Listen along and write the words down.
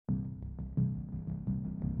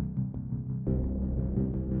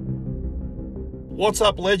What's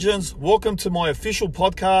up, legends? Welcome to my official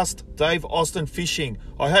podcast, Dave Austin Fishing.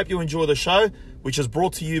 I hope you enjoy the show, which is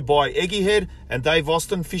brought to you by Eggyhead and Dave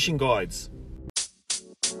Austin Fishing Guides.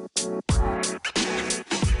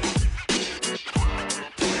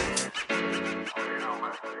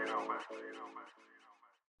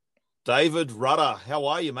 David Rudder, how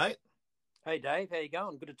are you, mate? Hey, Dave. How you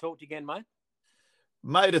going? Good to talk to you again, mate.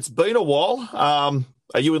 Mate, it's been a while.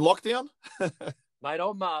 Are you in lockdown? Mate,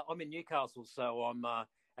 I'm in Newcastle, so I'm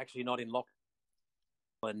actually not in lockdown,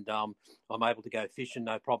 and I'm able to go fishing,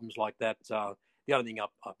 no problems like that. The only thing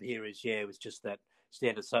up here is, it was just that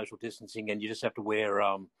standard social distancing, and you just have to wear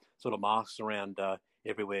sort of masks around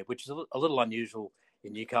everywhere, which is a little unusual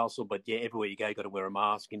in Newcastle. But yeah, everywhere you go, you got to wear a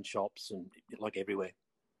mask in shops and like everywhere.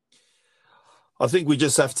 I think we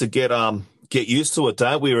just have to get used to it,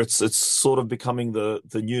 don't we? It's sort of becoming the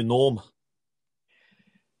new norm.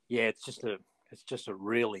 Yeah, it's just a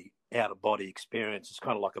really out of body experience. It's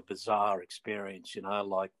kind of like a bizarre experience,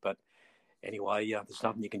 but anyway, there's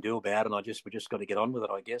nothing you can do about it. And we just got to get on with it,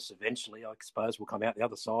 I guess. Eventually, I suppose we'll come out the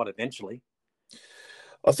other side eventually.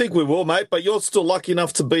 I think we will, mate, but you're still lucky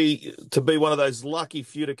enough to be one of those lucky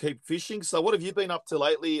few to keep fishing. So what have you been up to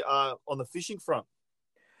lately on the fishing front?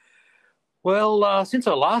 Well, since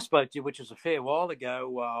I last spoke to you, which was a fair while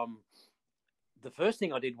ago, the first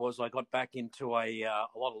thing I did was I got back into a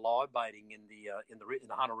lot of live baiting in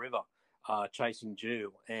the Hunter River, chasing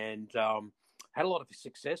Jew, and had a lot of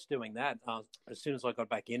success doing that as soon as I got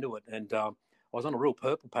back into it. And I was on a real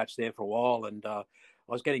purple patch there for a while, and I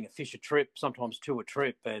was getting a fish a trip, sometimes two a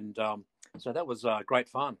trip, and so that was great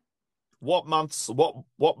fun. What months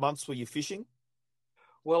were you fishing?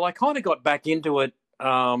 Well, I kind of got back into it.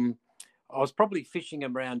 I was probably fishing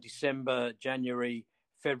around December, January,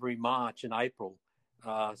 February, March, and April.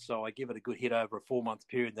 So I give it a good hit over a 4-month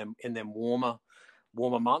period, in them warmer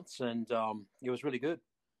months, and it was really good.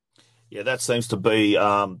 Yeah, that seems to be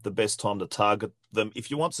the best time to target them.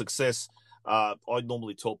 If you want success, I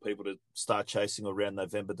normally tell people to start chasing around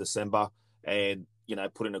November, December, and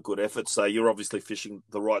put in a good effort. So you're obviously fishing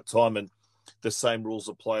the right time, and the same rules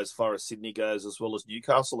apply as far as Sydney goes, as well as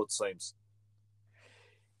Newcastle, it seems.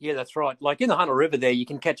 Yeah, that's right. Like in the Hunter River there, you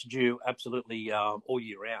can catch a Jew absolutely all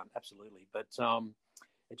year round, absolutely. But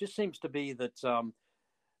it just seems to be that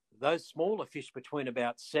those smaller fish between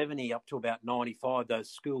about 70 up to about 95, those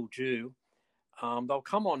school Jew, they'll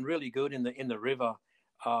come on really good in the river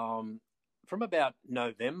from about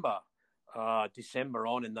November, December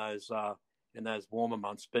on in those warmer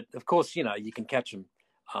months. But of course, you can catch them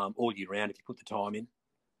all year round if you put the time in.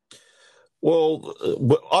 Well,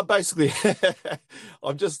 I basically,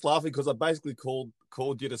 I'm just laughing because I basically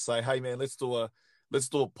called you to say, hey man, let's do a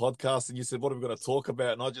podcast, and you said, what are we going to talk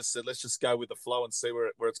about? And I just said, let's just go with the flow and see where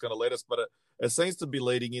it's going to lead us. But it seems to be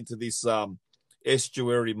leading into this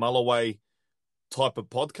estuary Mulloway type of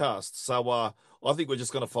podcast. So I think we're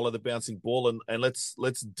just going to follow the bouncing ball and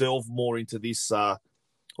let's delve more into this.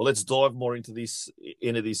 Let's dive more into this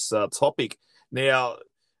topic now.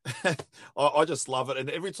 I just love it, and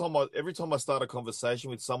every time I start a conversation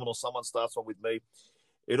with someone or someone starts one with me,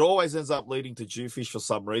 it always ends up leading to Jewfish for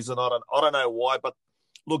some reason. I don't know why, but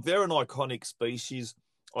look, they're an iconic species.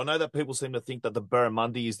 I know that people seem to think that the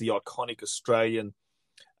barramundi is the iconic Australian,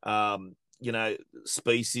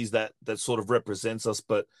 species that sort of represents us,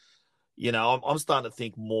 but I'm starting to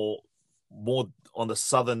think more on the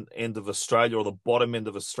southern end of Australia, or the bottom end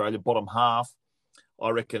of Australia, bottom half. I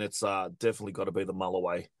reckon it's definitely got to be the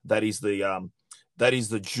Mulloway. That is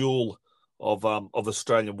the jewel of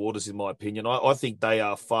Australian waters, in my opinion. I think they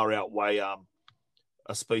far outweigh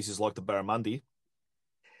a species like the barramundi.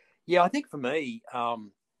 Yeah, I think for me,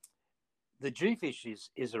 the Jewfish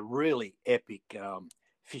is a really epic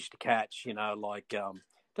fish to catch.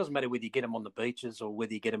 Doesn't matter whether you get them on the beaches or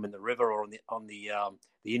whether you get them in the river or on the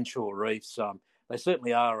inshore reefs. They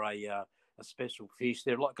certainly are a special fish.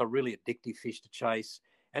 They're like a really addictive fish to chase.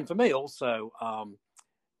 And for me also,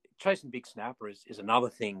 chasing big snapper is another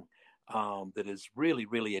thing that is really,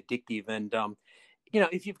 really addictive. And,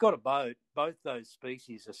 if you've got a boat, both those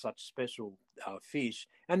species are such special fish,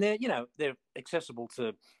 and they're accessible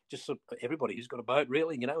to just everybody who's got a boat,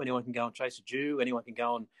 really. Anyone can go and chase a Jew, anyone can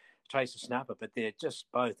go and chase a snapper, but they're just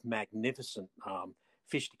both magnificent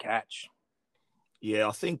fish to catch. Yeah,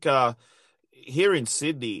 I think here in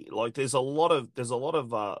Sydney, like there's a lot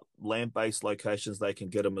of land-based locations they can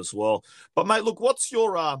get them as well. But mate, look, what's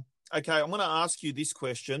your okay, I'm going to ask you this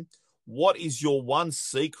question. What is your one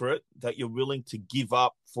secret that you're willing to give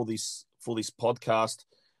up for this podcast?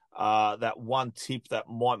 That one tip that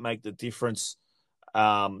might make the difference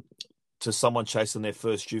to someone chasing their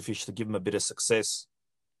first Jewfish to give them a bit of success?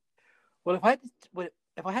 Well, if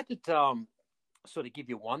I had to sort of give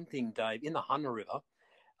you one thing, Dave, in the Hunter River,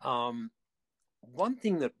 um, one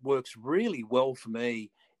thing that works really well for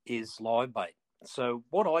me is live bait. So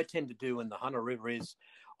what I tend to do in the Hunter River is,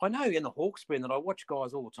 I know in the Hawkesbury that I watch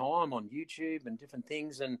guys all the time on YouTube and different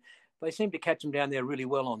things, and they seem to catch them down there really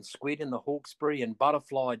well on squid in the Hawkesbury and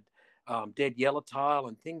butterfly, dead yellowtail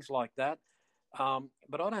and things like that.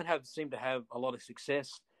 But I don't seem to have a lot of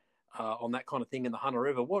success on that kind of thing in the Hunter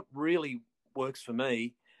River. What really works for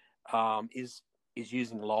me is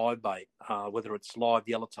using live bait, whether it's live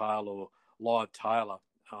yellowtail or live tailor.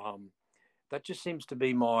 That just seems to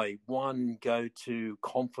be my one go-to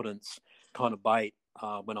confidence kind of bait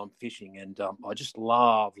when I'm fishing, and I just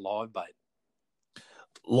love live bait.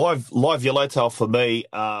 Live yellowtail for me.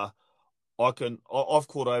 I've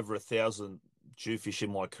caught over 1,000 jewfish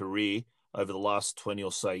in my career over the last 20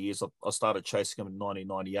 or so years. I started chasing them in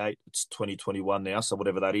 1998. It's 2021 now, so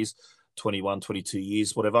whatever that is, 21, 22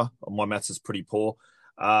 years, whatever. My maths is pretty poor.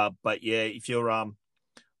 But yeah, if you're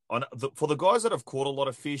for the guys that have caught a lot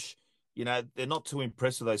of fish, they're not too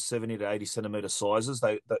impressed with those 70 to 80 centimeter sizes.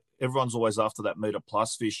 Everyone's always after that meter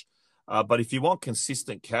plus fish. But if you want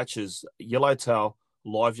consistent catches,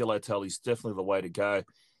 live yellowtail is definitely the way to go.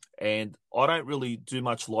 And I don't really do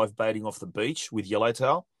much live baiting off the beach with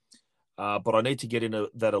yellowtail, but I need to get into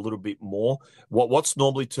that a little bit more. What's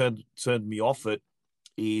normally turned me off it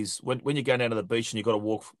is when you're going down to the beach and you've got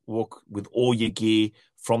to walk with all your gear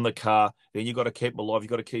from the car, then you've got to keep them alive.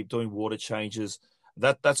 You've got to keep doing water changes.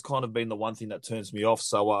 That's kind of been the one thing that turns me off.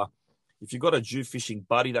 So if you've got a Jew fishing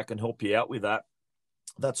buddy that can help you out with that,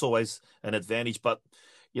 that's always an advantage. But,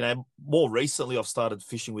 more recently I've started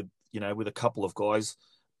fishing with a couple of guys.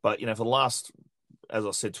 But, for the last, as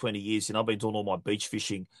I said, 20 years, I've been doing all my beach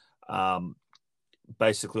fishing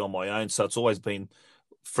basically on my own. So it's always been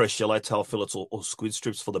fresh yellowtail fillets or squid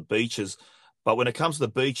strips for the beaches. But when it comes to the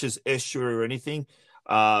beaches, estuary or anything,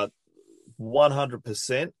 100%,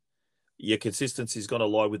 your consistency is going to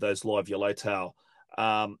lie with those live yellowtail.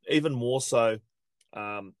 Even more so,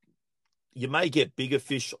 you may get bigger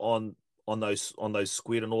fish on those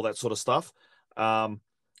squid and all that sort of stuff. But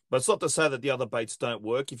it's not to say that the other baits don't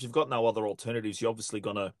work. If you've got no other alternatives, you're obviously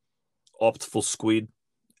going to opt for squid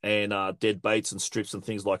and dead baits and strips and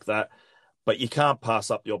things like that. But you can't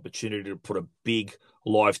pass up the opportunity to put a big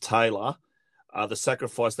live tailor. The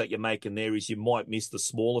sacrifice that you're making there is you might miss the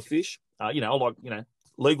smaller fish.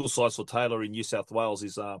 Legal size for tailor in New South Wales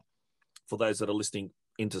is, for those that are listening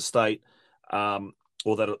interstate,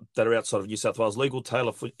 or that are outside of New South Wales, legal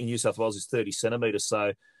tailor in New South Wales is 30 centimetres.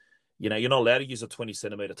 So, you're not allowed to use a 20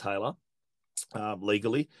 centimetre tailor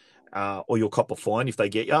legally, or you'll cop a fine if they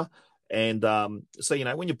get you. And so,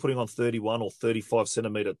 when you're putting on 31 or 35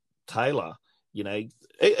 centimetre tailor,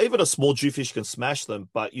 even a small jewfish can smash them,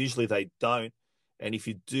 but usually they don't. And if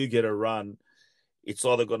you do get a run, it's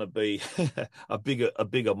either going to be a bigger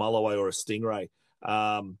mulloway or a stingray.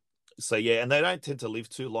 So yeah, and they don't tend to live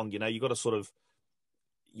too long. You got to sort of,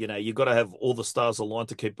 you've got to have all the stars aligned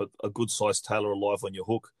to keep a good sized tailor alive on your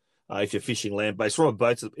hook. If you're fishing land based, from a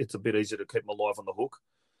boat, it's a bit easier to keep them alive on the hook.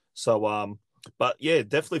 So, but yeah,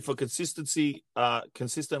 definitely for consistency,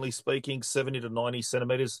 consistently speaking, 70 to 90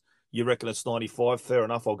 centimeters. You reckon it's 95? Fair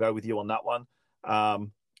enough. I'll go with you on that one.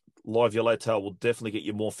 Live yellowtail will definitely get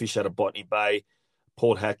you more fish out of Botany Bay,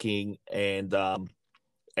 Port Hacking, and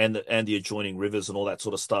the adjoining rivers and all that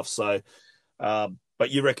sort of stuff. So, but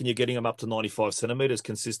you reckon you're getting them up to 95 centimeters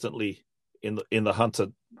consistently in the Hunter?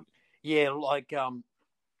 Yeah, live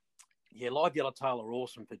yellowtail are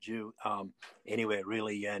awesome for Jew anywhere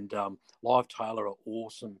really, and live tailor are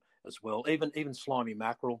awesome as well. Even slimy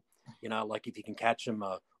mackerel, like if you can catch them,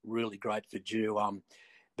 are really great for Jew.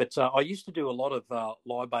 But I used to do a lot of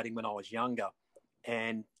live baiting when I was younger,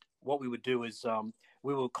 and what we would do is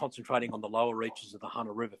we were concentrating on the lower reaches of the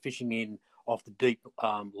Hunter River, fishing in off the deep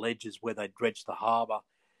ledges where they dredged the harbour,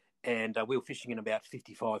 and we were fishing in about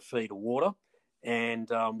 55 feet of water, and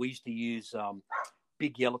we used to use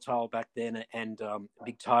big yellowtail back then and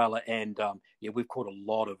big tailor, and we've caught a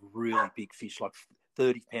lot of really big fish, like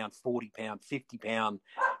 30 pound, 40 pound, 50 pound,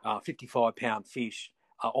 55 pound fish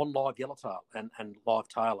on live yellowtail and live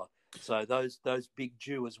tailor. So those big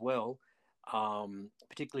Jew as well,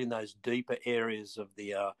 particularly in those deeper areas of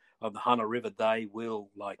the Hunter River, they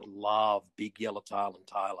will love big yellowtail and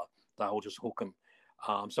tailor. They'll just hook them.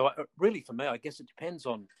 So really for me, I guess it depends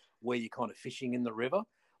on where you're kind of fishing in the river.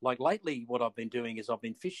 Like lately, what I've been doing is I've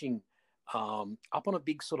been fishing up on a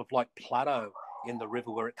big sort of plateau in the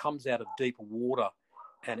river where it comes out of deeper water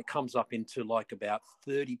and it comes up into about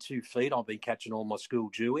 32 feet. I've been catching all my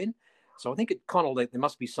school Jew in. So I think it kind of there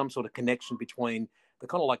must be some sort of connection between they're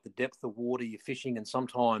kind of like the depth of water you're fishing, and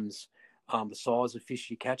sometimes the size of fish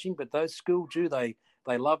you're catching. But those school Jew, they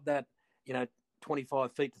love that,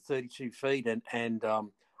 25 feet to 32 feet, and a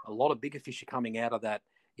lot of bigger fish are coming out of that,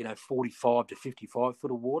 45 to 55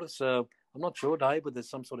 foot of water. So I'm not sure, Dave, whether there's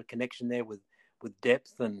some sort of connection there with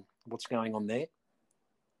depth and what's going on there.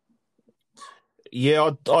 Yeah,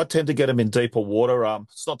 I tend to get them in deeper water.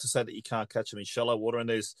 It's not to say that you can't catch them in shallow water, and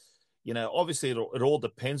there's, obviously it all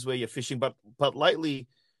depends where you're fishing, but lately,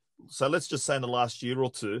 so let's just say in the last year or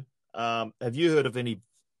two, have you heard of any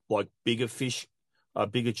like bigger fish,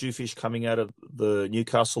 bigger Jewfish coming out of the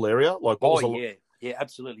Newcastle area? Like, yeah,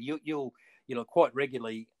 absolutely. You'll quite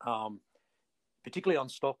regularly, particularly on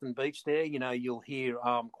Stockton Beach there, you'll hear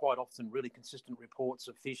quite often really consistent reports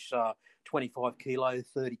of fish 25 kilo,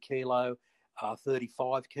 30 kilo,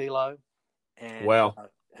 35 kilo, and wow,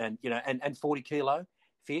 and 40 kilo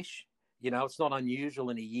fish. It's not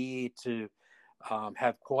unusual in a year to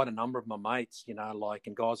have quite a number of my mates, and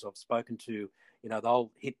guys I've spoken to,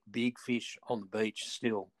 they'll hit big fish on the beach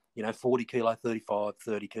still, 40 kilo, 35,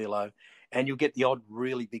 30 kilo, and you'll get the odd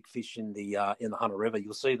really big fish in the Hunter River.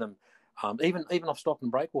 You'll see them even off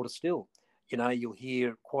Stockton breakwater still. You'll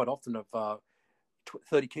hear quite often of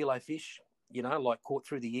 30 kilo fish, like caught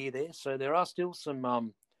through the year there. So there are still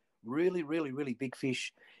some really, really, really big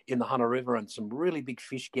fish in the Hunter River, and some really big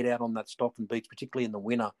fish get out on that Stockton Beach, particularly in the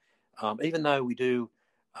winter. Even though we do,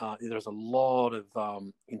 there's a lot of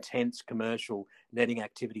intense commercial netting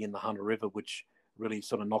activity in the Hunter River, which really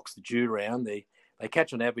sort of knocks the Jew around. They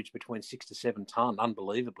catch on average between 6 to 7 ton,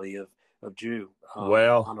 unbelievably, of Jew.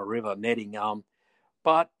 Wow. Hunter River netting.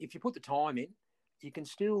 But if you put the time in, you can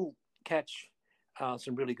still catch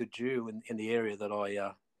some really good Jew in the area that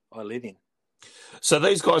I live in. So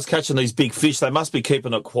these guys catching these big fish, they must be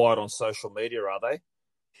keeping it quiet on social media, are they?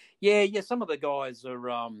 Yeah. Some of the guys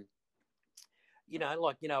are,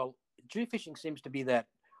 Jew fishing seems to be that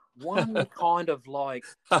one kind of like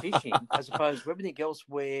fishing as opposed to everything else,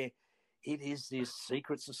 where it is this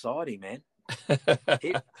secret society, man.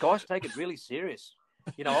 Guys take it really serious.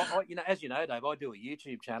 As you know, Dave, I do a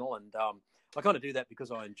YouTube channel, and I kind of do that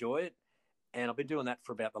because I enjoy it, and I've been doing that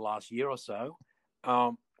for about the last year or so.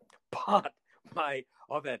 But mate,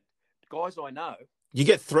 I've had guys I know. You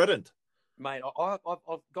get threatened, mate. I've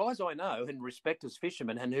guys I know and respect as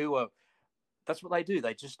fishermen, and who are. That's what they do.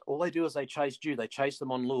 All they do is they chase Jew. They chase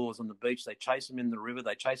them on lures on the beach. They chase them in the river.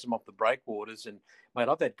 They chase them off the breakwaters. And mate,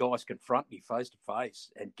 I've had guys confront me face to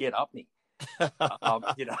face and get up me. For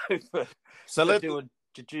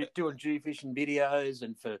doing Jew fishing videos,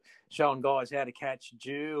 and for showing guys how to catch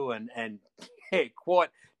Jew, and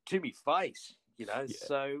quite to me face. Yeah.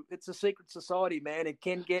 So it's a secret society, man. It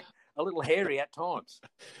can get a little hairy at times.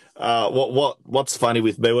 What's funny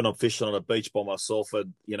with me when I'm fishing on a beach by myself,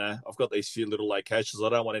 and I've got these few little locations. I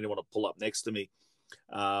don't want anyone to pull up next to me.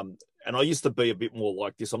 And I used to be a bit more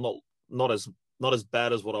like this. I'm not as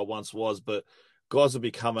bad as what I once was, but guys will be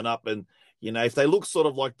coming up, and if they look sort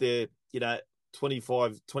of like they're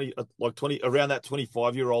 25, 20, like 20, around that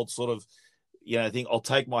 25-year-old sort of thing, I'll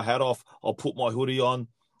take my hat off, I'll put my hoodie on.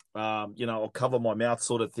 I'll cover my mouth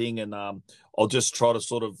sort of thing, and I'll just try to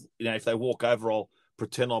sort of, if they walk over, I'll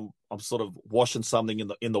pretend I'm sort of washing something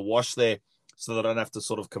in the wash there, so that I don't have to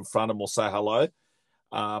sort of confront them or say hello.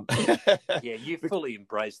 Yeah, you fully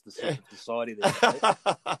embraced the secret society there.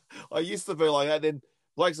 I used to be like that. Then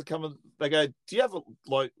blokes are coming, they go, "Do you have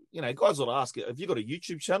guys will ask, have you got a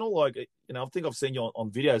YouTube channel? Like, I think I've seen you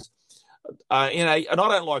on videos." And I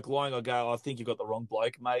don't like lying. I go, I think you got the wrong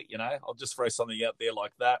bloke, mate. I'll just throw something out there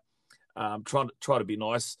like that. Try to be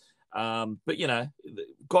nice. But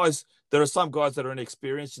guys, there are some guys that are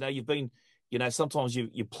inexperienced. You've been, sometimes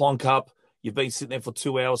you plonk up. You've been sitting there for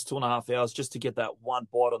 2 hours, 2.5 hours just to get that one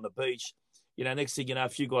bite on the beach. Next thing you know, a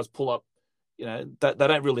few guys pull up. They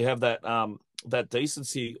don't really have that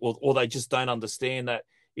decency, or they just don't understand that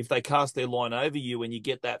if they cast their line over you and you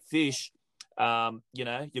get that fish, you're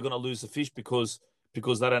going to lose the fish because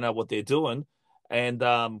they don't know what they're doing. And,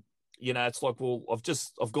 it's like, well,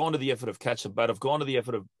 I've gone to the effort of catching bait. I've gone to the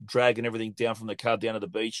effort of dragging everything down from the car down to the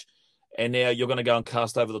beach. And now you're going to go and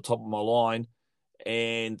cast over the top of my line.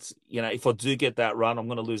 And, if I do get that run, I'm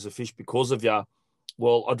going to lose the fish because of you.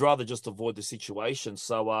 Well, I'd rather just avoid the situation.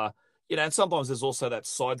 So, and sometimes there's also that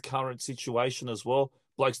side current situation as well.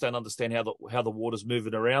 Blokes don't understand how the water's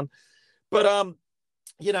moving around. But,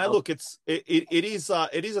 look, it is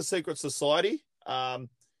a secret society,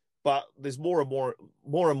 but there's more and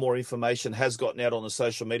more information has gotten out on the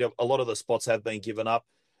social media. A lot of the spots have been given up.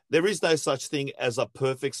 There is no such thing as a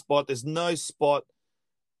perfect spot. There's no spot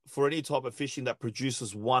for any type of fishing that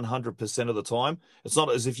produces 100% of the time. It's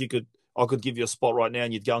not as if you could I could give you a spot right now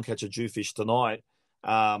and you'd go and catch a Jewfish tonight.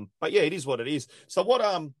 But yeah, it is what it is. So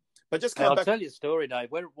but just Hey, coming I'll back. tell you a story,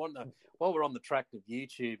 Dave. While we're on the track of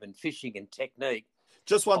YouTube and fishing and technique,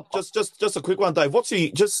 Just a quick one, Dave.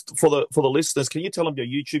 Just for the listeners? Can you tell them your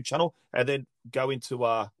YouTube channel and then go into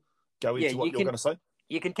what you're going to say?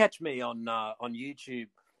 You can catch me on YouTube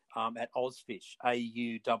at Aussfish,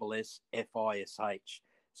 AUSSFISH.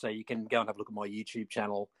 So you can go and have a look at my YouTube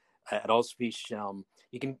channel at Aussfish.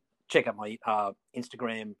 You can check out my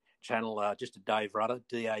Instagram channel, just at Dave Rudder,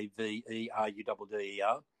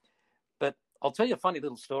 DAVERUDDER. But I'll tell you a funny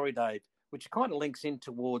little story, Dave, which kind of links in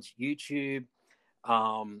towards YouTube,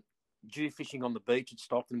 Jew fishing on the beach at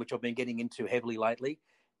Stockton, which I've been getting into heavily lately,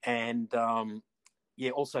 and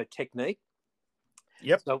also technique.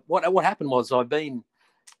 Yep. So what happened was I've been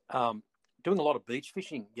doing a lot of beach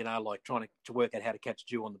fishing, like trying to work out how to catch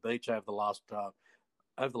Jew on the beach over the last 4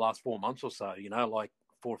 months or so, like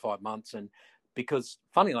 4 or 5 months. And because,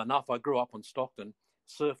 funnily enough, I grew up on Stockton,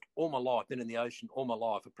 surfed all my life, been in the ocean all my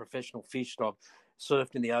life, a professional fished. I've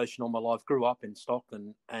surfed in the ocean all my life, grew up in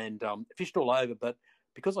Stockton and fished all over. But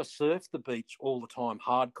because I surfed the beach all the time,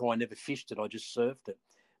 hardcore, I never fished it, I just surfed it.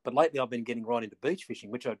 But lately I've been getting right into beach fishing,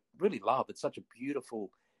 which I really love. It's such a beautiful,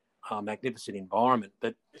 magnificent environment.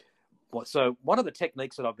 So one of the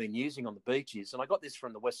techniques that I've been using on the beach is, and I got this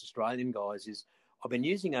from the West Australian guys, is I've been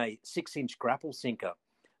using a 6-inch grapple sinker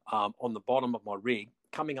on the bottom of my rig,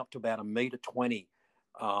 coming up to about 1.20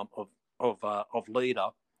 m of leader,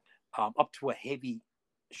 up to a heavy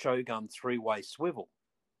Shogun 3-way swivel.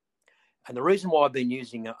 And the reason why I've been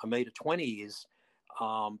using 1.20 m is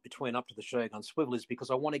between up to the Shogun swivel is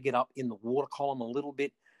because I want to get up in the water column a little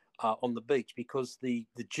bit on the beach, because the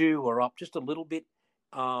Jew are up just a little bit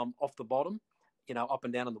off the bottom, up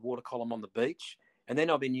and down in the water column on the beach. And then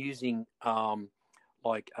I've been using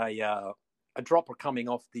like a dropper coming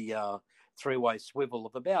off the 3-way swivel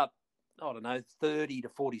of about, 30 to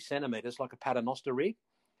 40 centimeters, like a paternoster rig.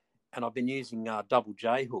 And I've been using double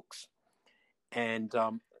J hooks. And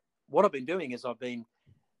what I've been doing is I've been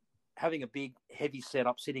having a big heavy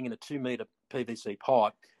setup sitting in a 2-meter PVC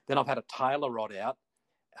pipe. Then I've had a Taylor rod out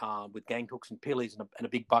with gang hooks and pillies and a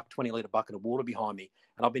big 20-litre bucket of water behind me.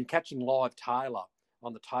 And I've been catching live Taylor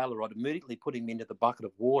on the Taylor rod, immediately putting them into the bucket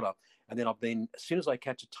of water. And then as soon as I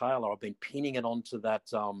catch a Taylor, I've been pinning it onto that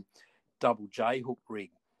double J hook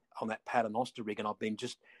rig, on that paternoster rig. And I've been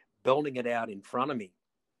just belting it out in front of me,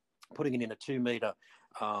 putting it in a 2-meter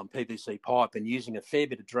PVC pipe and using a fair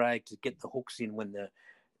bit of drag to get the hooks in when the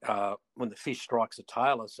fish strikes a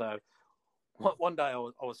Taylor. So one day I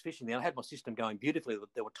was fishing there. I had my system going beautifully.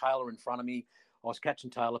 There were Taylor in front of me. I was catching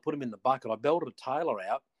Taylor, put them in the bucket. I belted a Taylor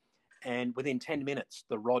out, and within 10 minutes,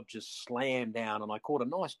 the rod just slammed down, and I caught a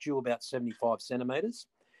nice Jew about 75 centimetres.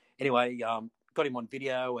 Anyway, got him on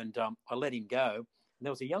video, and I let him go. And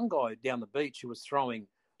there was a young guy down the beach who was throwing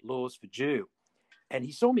lures for Jew, and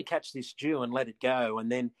he saw me catch this Jew and let it go.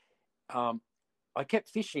 And then I kept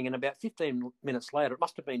fishing, and about 15 minutes later, it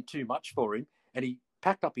must have been too much for him, and he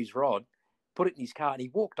packed up his rod, put it in his car, and he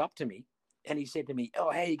walked up to me, and he said to me, "Oh,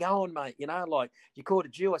 how you going, mate? Like, you caught a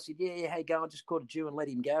Jew?" I said, "Yeah, how you going? Just caught a Jew and let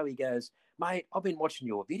him go." He goes, "Mate, I've been watching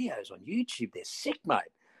your videos on YouTube. They're sick,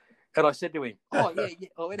 mate." And I said to him, "Oh, yeah.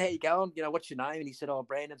 I went, how you going? What's your name?" And he said, "Oh,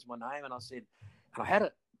 Brandon's my name." And I said, and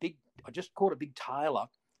I just caught a big Taylor.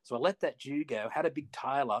 So I let that Jew go, had a big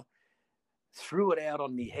Taylor, threw it out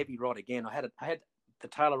on the heavy rod again. I had the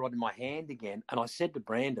Taylor rod in my hand again. And I said to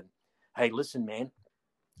Brandon, "Hey, listen, man."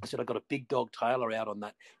 I said, "I got a big dog Taylor out on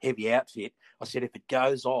that heavy outfit." I said, "If it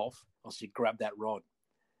goes off," I said, "grab that rod."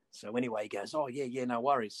 So anyway, he goes, "Oh, yeah, no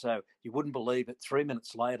worries." So you wouldn't believe it. 3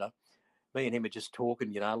 minutes later, me and him are just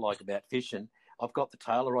talking, like about fishing. I've got the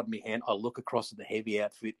Taylor rod in my hand. I look across at the heavy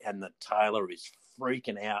outfit, and the Taylor is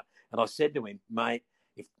freaking out. And I said to him, "Mate,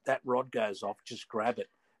 if that rod goes off, just grab it."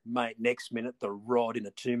 Mate, next minute, the rod in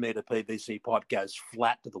a 2-meter PVC pipe goes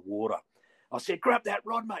flat to the water. I said, "Grab that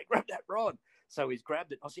rod, mate, grab that rod." So he's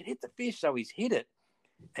grabbed it. I said, "Hit the fish." So he's hit it,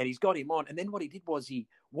 and he's got him on. And then what he did was he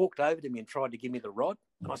walked over to me and tried to give me the rod.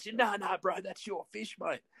 And I said, no, bro, that's your fish,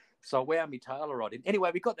 mate." So I wound my Taylor rod in.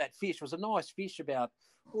 Anyway, we got that fish. It was a nice fish,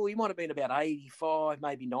 he might have been about 85,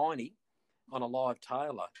 maybe 90 on a live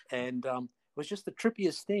Taylor. And it was just the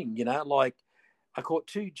trippiest thing, like I caught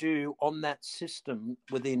 2 Jew on that system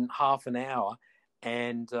within half an hour.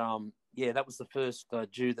 And, that was the first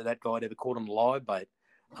Jew that guy had ever caught on a live bait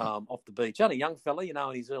off the beach. Only a young fella, in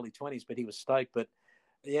his early 20s, but he was stoked. But,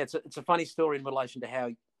 yeah, it's a funny story in relation to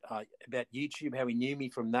how about YouTube, how he knew me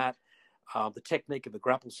from that, the technique of a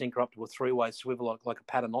grapple sinker up to a 3-way swivel like a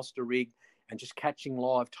paternoster rig, and just catching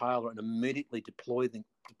live Taylor and immediately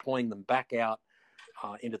deploying them back out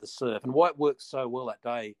into the surf. And why it worked so well that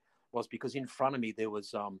day was because in front of me there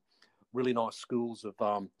was really nice schools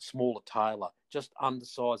of smaller tailor, just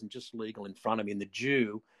undersized and just legal in front of me. And the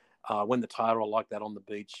Jew, when the tailor are like that on the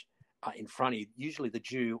beach in front of you, usually the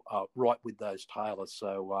Jew are right with those tailors.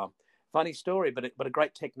 So funny story, but a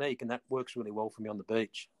great technique, and that works really well for me on the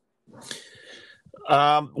beach.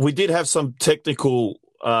 We did have some technical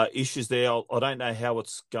issues there. I don't know how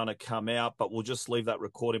it's going to come out, but we'll just leave that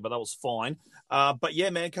recording. But that was fine. But yeah,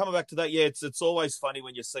 man, coming back to that, yeah, it's always funny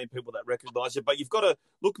when you're seeing people that recognize you. But you've got to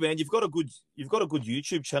look, man. You've got a good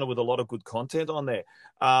YouTube channel with a lot of good content on there.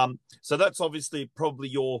 So that's obviously probably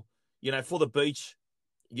your, for the beach,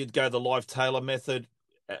 you'd go the live tailor method,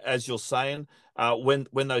 as you're saying,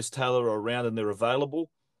 when those tailor are around and they're available,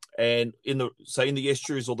 and in the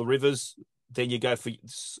estuaries or the rivers, then you're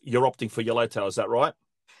opting for yellowtail. Is that right?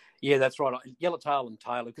 Yeah, that's right. Yellowtail and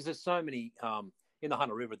tailor, because there's so many in the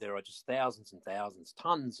Hunter River. There are just thousands and thousands,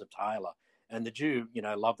 tons of tailor, and the Jew,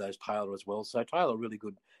 love those tailor as well. So tailor, really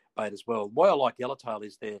good bait as well. Why I like yellowtail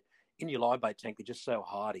is they're in your live bait tank. They're just so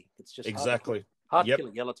hardy. It's just exactly hard to kill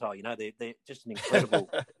a yellowtail. They're just an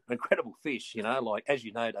incredible fish. Like as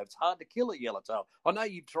you know, Dave, it's hard to kill a yellowtail. I know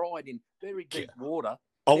you've tried in very deep water.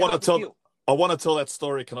 I want to tell that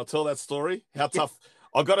story. Can I tell that story? How tough?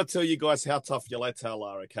 I've got to tell you guys how tough yellowtail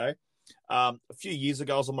are, okay? A few years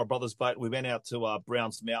ago, I was on my brother's boat. We went out to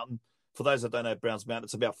Browns Mountain. For those that don't know Browns Mountain,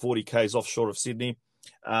 it's about 40 k's offshore of Sydney.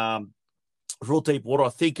 Real deep water. I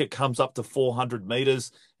think it comes up to 400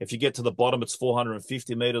 meters. If you get to the bottom, it's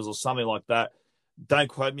 450 meters or something like that. Don't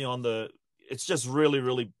quote me on it's just really,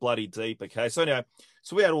 really bloody deep, okay? So anyway,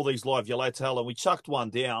 we had all these live yellowtail, and we chucked one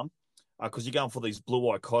down, because you're going for these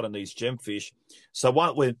blue-eye cod and these gemfish. So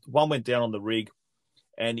one went down on the rig,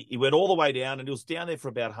 and he went all the way down, and it was down there for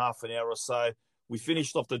about half an hour or so. We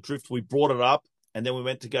finished off the drift. We brought it up, and then we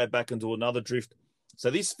went to go back and do another drift.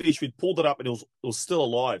 So this fish, we pulled it up, and it was still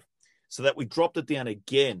alive. So that we dropped it down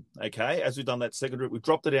again, okay? As we've done that second drift, we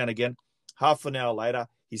dropped it down again. Half an hour later,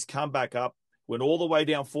 he's come back up, went all the way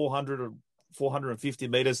down 450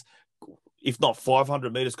 meters, if not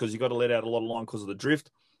 500 meters, because you got to let out a lot of line because of the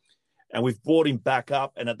drift. And we've brought him back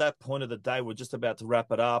up. And at that point of the day, we're just about to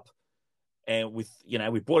wrap it up. And we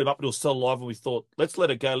brought him up, and it was still alive. And we thought, let's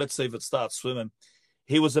let it go. Let's see if it starts swimming.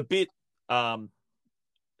 He was a bit, how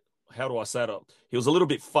do I say it? He was a little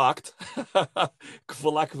bit fucked,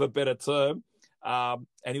 for lack of a better term. And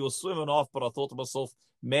he was swimming off. But I thought to myself,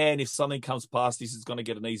 man, if something comes past, this is going to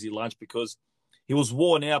get an easy lunch, because he was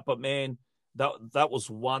worn out. But man, that was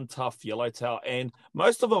one tough yellowtail. And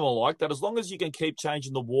most of them are like that. As long as you can keep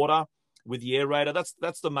changing the water with the aerator,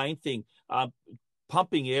 that's the main thing.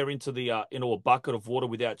 Pumping air into a bucket of water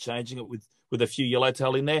without changing it with a few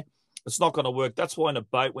yellowtail in there, it's not going to work. That's why in a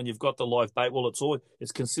boat, when you've got the live bait, well,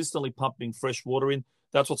 it's consistently pumping fresh water in.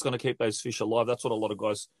 That's what's going to keep those fish alive. That's what a lot of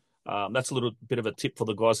guys. That's a little bit of a tip for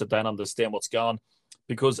the guys that don't understand what's going on,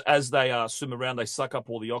 because as they swim around, they suck up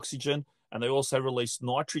all the oxygen, and they also release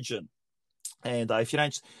nitrogen. And if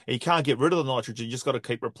you can't get rid of the nitrogen, you just got to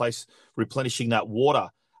keep replenishing that water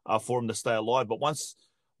for them to stay alive. But once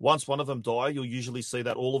one of them die, you'll usually see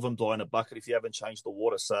that all of them die in a bucket if you haven't changed the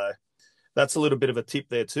water. So that's a little bit of a tip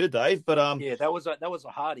there too, Dave. But yeah, that was a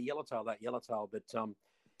hardy yellowtail. But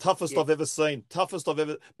toughest I've ever seen. Toughest I've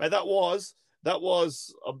ever. Man, that was.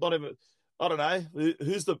 I'm not even. I don't know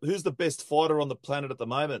who's the best fighter on the planet at the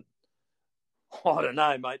moment. I don't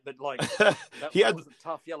know, mate. But that was a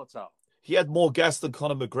tough yellowtail. He had more gas than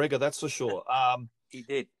Conor McGregor, that's for sure. He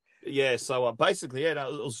did. Yeah, so basically, yeah,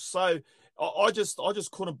 it was so. I just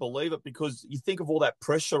couldn't believe it, because you think of all that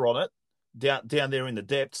pressure on it down there in the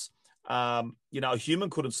depths. A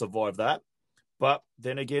human couldn't survive that. But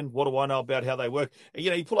then again, what do I know about how they work? And,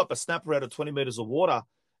 you pull up a snapper out of 20 meters of water,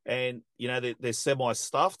 and they're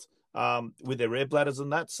semi-stuffed with their air bladders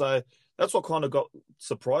and that. So that's what kind of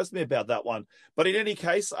surprised me about that one. But in any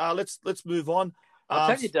case, let's move on. I'll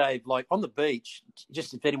tell you, Dave, like on the beach,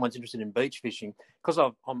 just if anyone's interested in beach fishing, because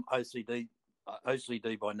I'm OCD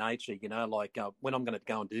by nature, when I'm going to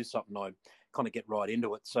go and do something, I kind of get right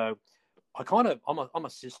into it. So I'm a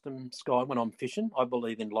systems guy when I'm fishing. I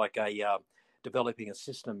believe in developing a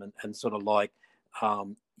system and sort of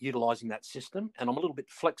utilizing that system. And I'm a little bit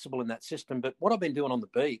flexible in that system. But what I've been doing on the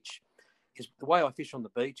beach is, the way I fish on the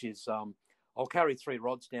beach is I'll carry 3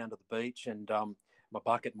 rods down to the beach, and my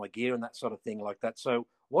bucket, my gear, and that sort of thing like that. So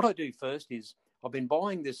what I do first is I've been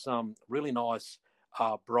buying this really nice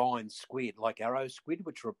brine squid, like arrow squid,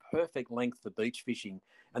 which are a perfect length for beach fishing.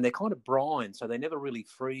 And they're kind of brine, so they never really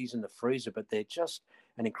freeze in the freezer, but they're just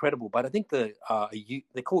an incredible bait. I think they're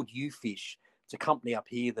called Jewfish. It's a company up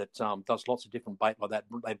here that does lots of different bait like that.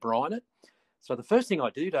 They brine it. So the first thing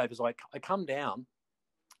I do, Dave, is I come down,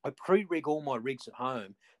 I pre-rig all my rigs at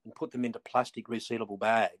home and put them into plastic resealable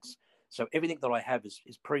bags. So everything that I have is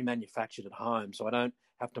pre-manufactured at home. So I don't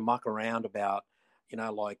have to muck around about,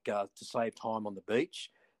 to save time on the beach.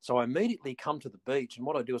 So I immediately come to the beach, and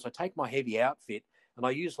what I do is I take my heavy outfit and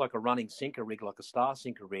I use like a running sinker rig, like a star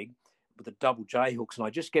sinker rig with the double J hooks, and I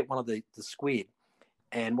just get one of the squid.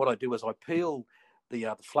 And what I do is I peel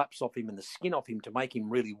the flaps off him and the skin off him to make him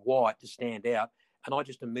really white to stand out, and I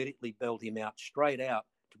just immediately belt him out straight out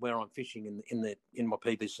to where I'm fishing in my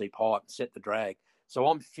PVC pipe and set the drag. So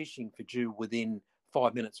I'm fishing for Jew within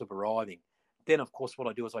 5 minutes of arriving. Then, of course, what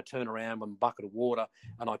I do is I turn around with a bucket of water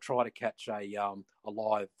and I try to catch a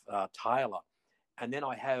live tailor. And then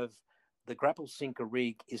I have the grapple sinker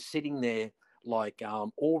rig is sitting there like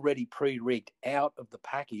already pre-rigged out of the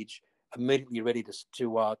package, immediately ready to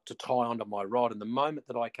tie onto my rod. And the moment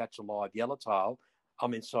that I catch a live the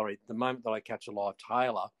moment that I catch a live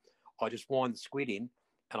tailor, I just wind the squid in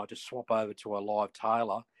and I just swap over to a live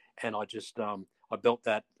tailor, and I just I belt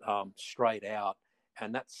that straight out.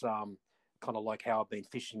 And that's kind of like how I've been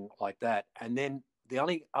fishing like that. And then the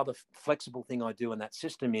only other flexible thing I do in that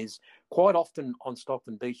system is quite often on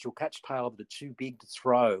Stockton Beach, you'll catch tailor that are too big to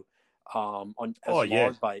throw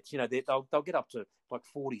live baits. They'll get up to like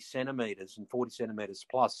 40 centimeters and 40 centimeters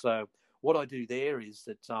plus. So what I do there is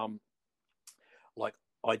that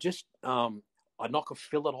I knock a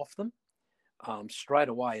fillet off them straight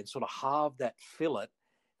away and sort of halve that fillet.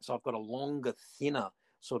 So I've got a longer, thinner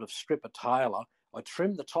sort of strip of tailor. I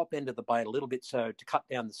trim the top end of the bait a little bit so to cut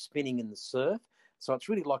down the spinning in the surf. So it's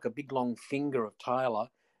really like a big long finger of tailor.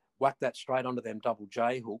 Whack that straight onto them double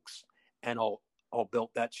J hooks, and I'll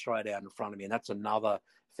belt that straight out in front of me. And that's another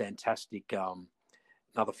fantastic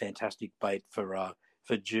bait for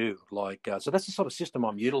Jew. So that's the sort of system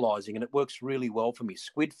I'm utilising, and it works really well for me.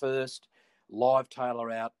 Squid first, live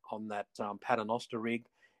tailor out on that Paternoster rig.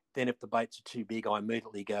 Then if the baits are too big, I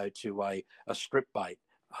immediately go to a strip bait.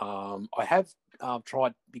 I have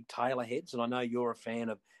tried big tailor heads, and I know you're a fan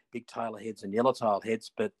of big tailor heads and yellowtail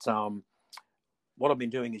heads, but what I've been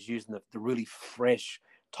doing is using the really fresh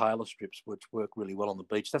tailor strips, which work really well on the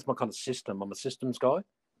beach. That's my kind of system. I'm a systems guy.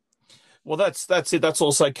 Well, that's it. That's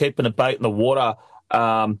also keeping a bait in the water.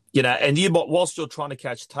 And whilst you're trying to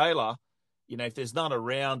catch tailor, if there's none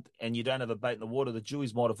around and you don't have a bait in the water, the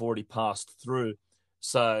dewies might have already passed through.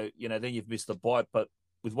 So, then you've missed the bite. But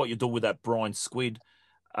with what you do with that brine squid,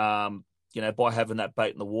 by having that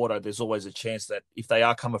bait in the water, there's always a chance that if they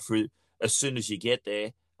are coming through as soon as you get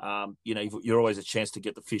there, you're always a chance to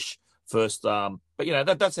get the fish first. But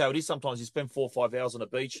that's how it is. Sometimes you spend 4 or 5 hours on a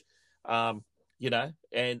beach, and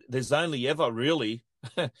there's only ever really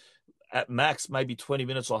at max maybe 20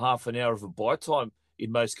 minutes or half an hour of a bite time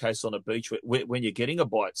in most cases on a beach when you're getting a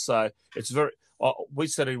bite. So it's we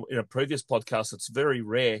said in a previous podcast, it's very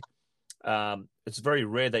rare. It's very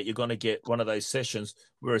rare that you're going to get one of those sessions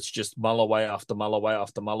where it's just Mulloway after Mulloway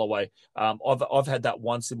after Mulloway. I've had that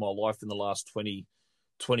once in my life in the last 20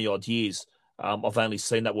 odd years. I've only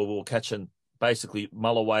seen that where we were catching basically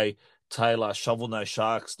Mulloway, tailor, shovel nose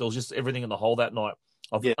sharks. There was just everything in the hole that night.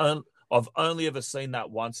 I've only ever seen that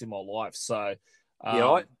once in my life. So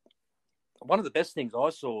one of the best things I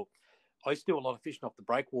saw, I used to do a lot of fishing off the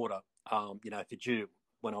breakwater, for Jew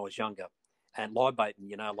when I was younger, and live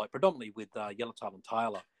baiting, predominantly with yellowtail and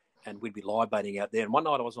tailor, and we'd be live baiting out there. And one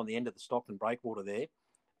night I was on the end of the Stockton breakwater there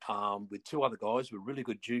with 2 other guys who were really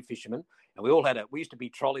good Jew fishermen, and we used to be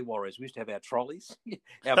trolley warriors. We used to have our trolleys,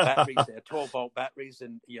 our batteries, our 12-volt batteries,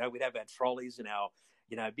 and we'd have our trolleys and our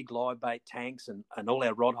big live bait tanks and all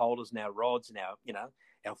our rod holders and our rods and our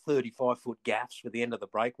 35-foot gaffs for the end of the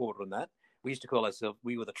breakwater and that. We used to call ourselves,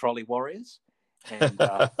 we were the trolley warriors. And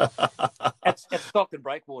at Stockton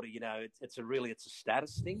breakwater, it's a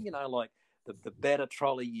status thing, the better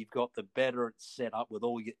trolley you've got, the better it's set up with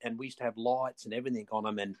and we used to have lights and everything on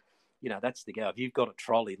them. And, that's the go. If you've got a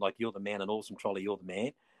trolley, like you're the man, an awesome trolley, you're the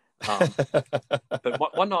man.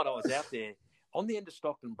 But one night I was out there on the end of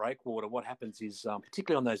Stockton breakwater. What happens is,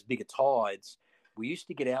 particularly on those bigger tides, we used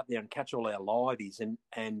to get out there and catch all our liveys. And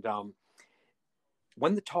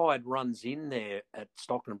when the tide runs in there at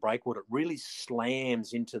Stockton breakwater, it really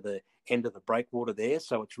slams into the end of the breakwater there.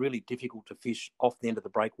 So it's really difficult to fish off the end of the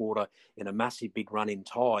breakwater in a massive big run-in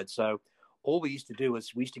tide. So all we used to do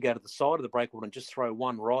is we used to go to the side of the breakwater and just throw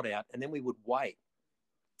one rod out, and then we would wait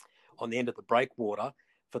on the end of the breakwater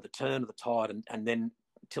for the turn of the tide and then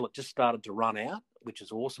till it just started to run out, which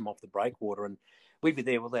is awesome off the breakwater. And we'd be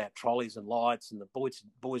there with our trolleys and lights, and the boys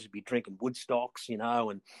would be drinking Woodstocks,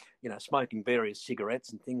 and smoking various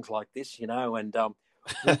cigarettes and things like this, and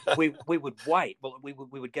we would wait. Well, we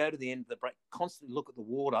would go to the end of the break, constantly look at the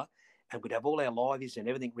water, and we'd have all our liveys and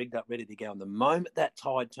everything rigged up, ready to go. And the moment that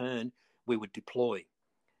tide turned, we would deploy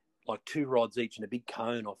like 2 rods each in a big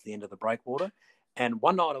cone off the end of the breakwater. And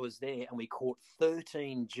one night I was there and we caught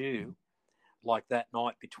 13 Jew like that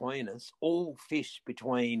night between us, all fish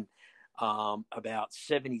between about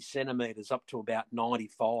 70 centimetres up to about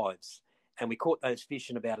 95s. And we caught those fish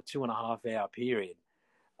in about a 2.5 hour period.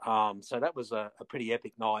 So that was a pretty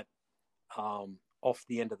epic night off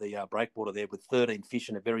the end of the breakwater there with 13 fish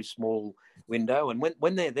in a very small window. And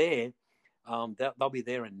when they're there, they'll be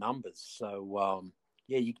there in numbers. So,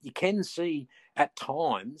 yeah, you can see at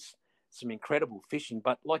times some incredible fishing.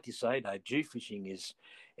 But like you say, Dave, Jew fishing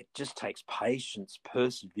it just takes patience,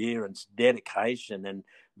 perseverance, dedication. And,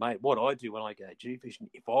 mate, what I do when I go Jew fishing,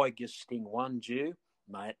 if I just sting one Jew,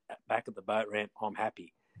 mate, back at the boat ramp, I'm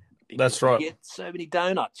happy. That's right. You get so many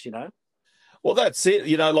donuts, you know. Well, that's it.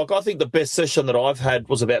 You know, like I think the best session that I've had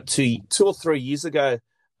was about two or 3 years ago,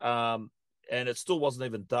 and it still wasn't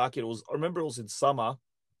even dark yet. I remember it was in summer,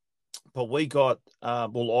 but we got, I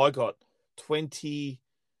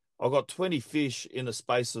got 20 fish in the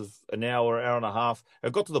space of an hour, hour and a half.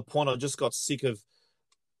 It got to the point I just got sick of,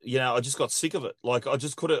 it. Like I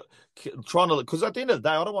just couldn't because at the end of the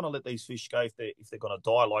day, I don't want to let these fish go if they're going to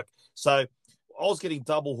die. Like, so I was getting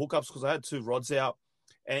double hookups because I had 2 rods out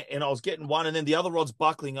and I was getting one and then the other rod's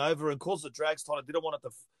buckling over and caused the drags tight. I didn't want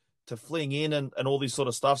it to fling in and all this sort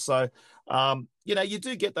of stuff. So, you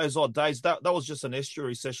do get those odd days. That was just an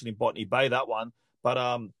estuary session in Botany Bay, that one.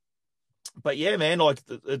 But yeah, man, like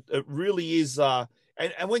it really is. And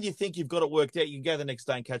when you think you've got it worked out, you can go the next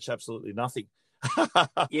day and catch absolutely nothing.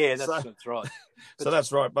 Yeah, that's right. So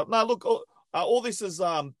that's right. But no, look, all this has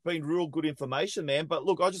been real good information, man. But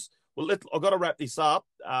look, I've got to wrap this up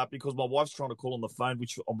because my wife's trying to call on the phone,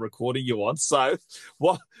 which I'm recording you on. So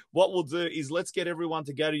what we'll do is let's get everyone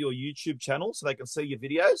to go to your YouTube channel so they can see your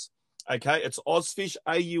videos. Okay, it's Aussfish,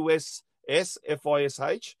 AUSSFISH.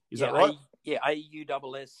 Is that right?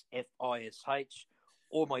 AUSSFISH.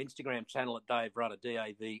 Or my Instagram channel at Dave Rudder,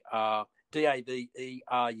 DAVERUDDER.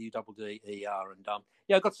 And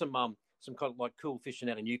I've got some kind of like cool fishing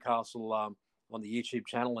out of Newcastle on the YouTube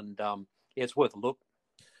channel, and it's worth a look.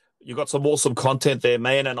 You've got some awesome content there,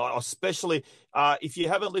 man. And I especially, if you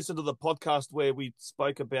haven't listened to the podcast where we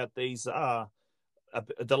spoke about these, the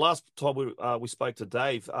last time we spoke to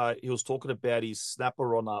Dave, he was talking about his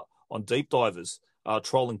snapper on deep divers,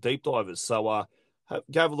 trolling deep divers. So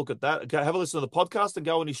go have a look at that. Go have a listen to the podcast and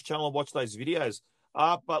go on his channel and watch those videos.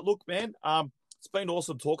 But look, man, it's been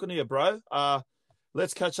awesome talking to you, bro.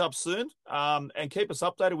 Let's catch up soon and keep us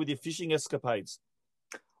updated with your fishing escapades.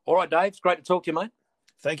 All right, Dave. It's great to talk to you, mate.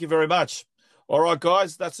 Thank you very much. All right,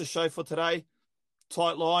 guys, that's the show for today.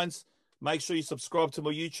 Tight lines. Make sure you subscribe to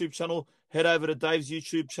my YouTube channel. Head over to Dave's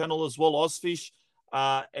YouTube channel as well, Aussfish,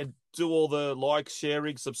 and do all the like,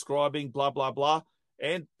 sharing, subscribing, blah, blah, blah.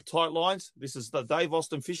 And tight lines. This is the Dave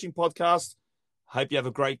Austin Fishing Podcast. Hope you have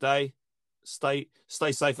a great day. Stay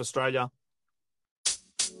safe, Australia.